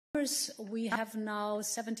numbers, we have now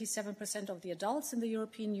 77% of the adults in the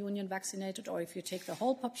European Union vaccinated, or if you take the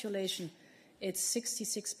whole population, it's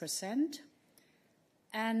 66%.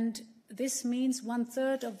 And this means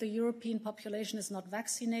 1/3 of the European population is not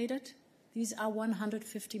vaccinated. These are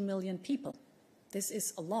 150 million people. This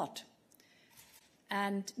is a lot.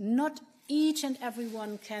 And not each and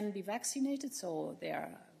everyone can be vaccinated, so there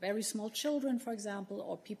are very small children, for example,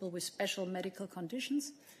 or people with special medical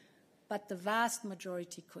conditions, but the vast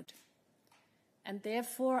majority could. And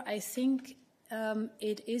therefore, I think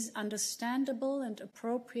it is understandable and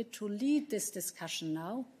appropriate to lead this discussion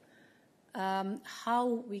now, how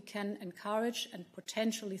we can encourage and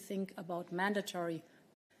potentially think about mandatory.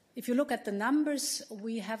 If you look at the numbers,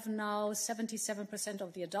 we have now 77%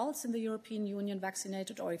 of the adults in the European Union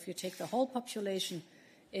vaccinated, or if you take the whole population,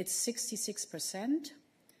 it's 66%.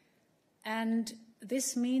 And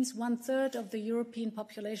this means 1/3 of the European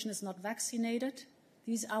population is not vaccinated.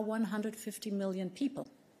 These are 150 million people.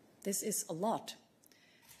 This is a lot.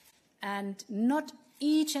 And not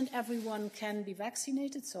each and everyone can be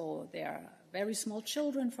vaccinated, so there are very small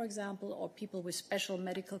children, for example, or people with special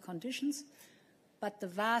medical conditions, but the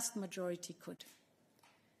vast majority could.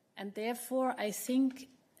 And therefore, I think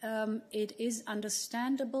it is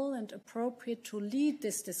understandable and appropriate to lead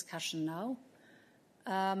this discussion now,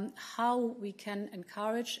 how we can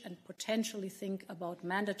encourage and potentially think about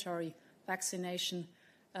mandatory vaccination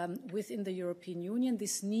within the European Union.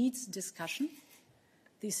 This needs discussion.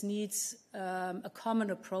 This needs a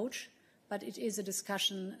common approach, but it is a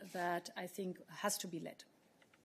discussion that I think has to be led.